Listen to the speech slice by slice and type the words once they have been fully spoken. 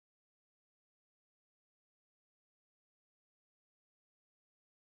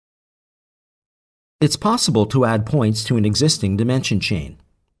It's possible to add points to an existing dimension chain.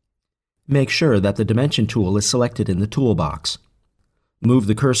 Make sure that the dimension tool is selected in the toolbox. Move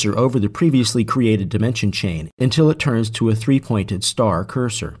the cursor over the previously created dimension chain until it turns to a three-pointed star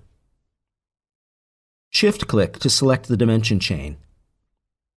cursor. Shift-click to select the dimension chain,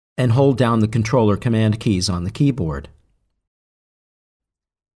 and hold down the controller command keys on the keyboard.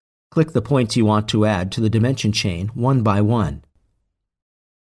 Click the points you want to add to the dimension chain one by one.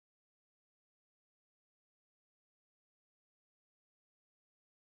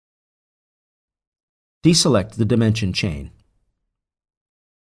 Deselect the dimension chain.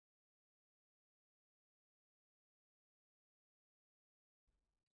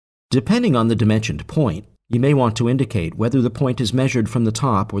 Depending on the dimensioned point, you may want to indicate whether the point is measured from the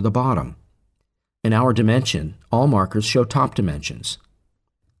top or the bottom. In our dimension, all markers show top dimensions.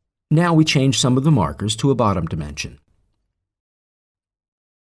 Now we change some of the markers to a bottom dimension.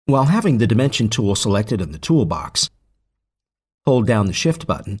 While having the dimension tool selected in the toolbox, hold down the Shift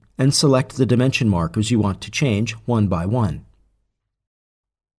button and select the dimension markers you want to change one by one.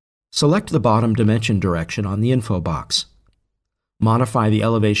 Select the bottom dimension direction on the info box. Modify the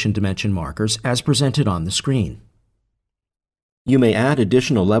elevation dimension markers as presented on the screen. You may add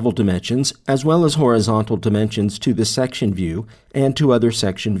additional level dimensions as well as horizontal dimensions to the section view and to other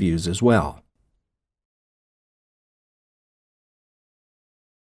section views as well.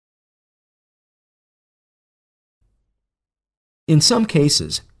 In some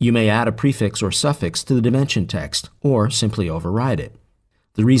cases, you may add a prefix or suffix to the dimension text or simply override it.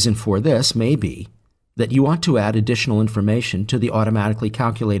 The reason for this may be that you want to add additional information to the automatically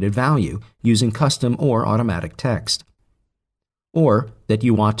calculated value using custom or automatic text, or that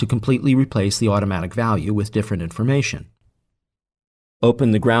you want to completely replace the automatic value with different information.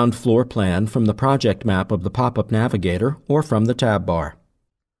 Open the ground floor plan from the project map of the pop-up navigator or from the tab bar.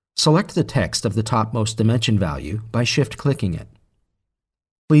 Select the text of the topmost dimension value by shift-clicking it.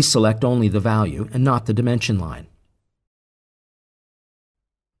 Please select only the value and not the dimension line.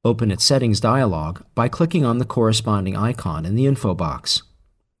 Open its Settings dialog by clicking on the corresponding icon in the info box.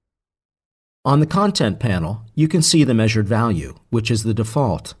 On the Content panel, you can see the measured value, which is the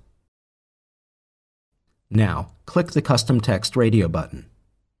default. Now, click the Custom Text Radio button.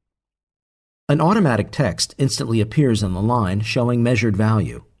 An automatic text instantly appears on the line showing measured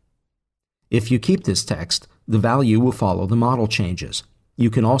value. If you keep this text, the value will follow the model changes.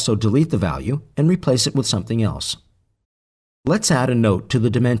 You can also delete the value and replace it with something else. Let's add a note to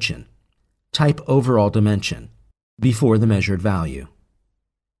the dimension. Type overall dimension before the measured value.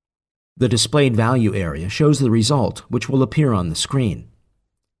 The displayed value area shows the result, which will appear on the screen.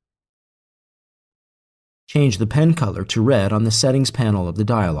 Change the pen color to red on the Settings panel of the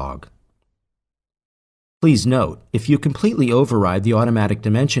dialog. Please note, if you completely override the automatic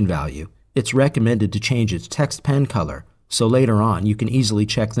dimension value, it's recommended to change its text pen color, so later on you can easily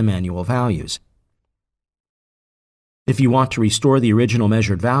check the manual values. If you want to restore the original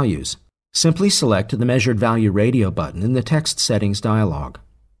measured values, simply select the Measured Value Radio button in the Text Settings dialog.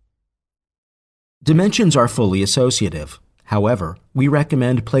 Dimensions are fully associative. However, we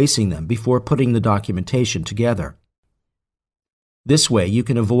recommend placing them before putting the documentation together. This way you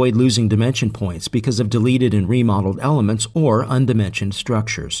can avoid losing dimension points because of deleted and remodeled elements or undimensioned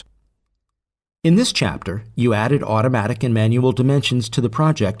structures. In this chapter, you added automatic and manual dimensions to the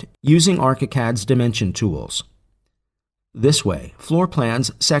project using ARCHICAD's dimension tools. This way, floor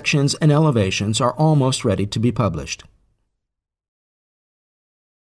plans, sections, and elevations are almost ready to be published.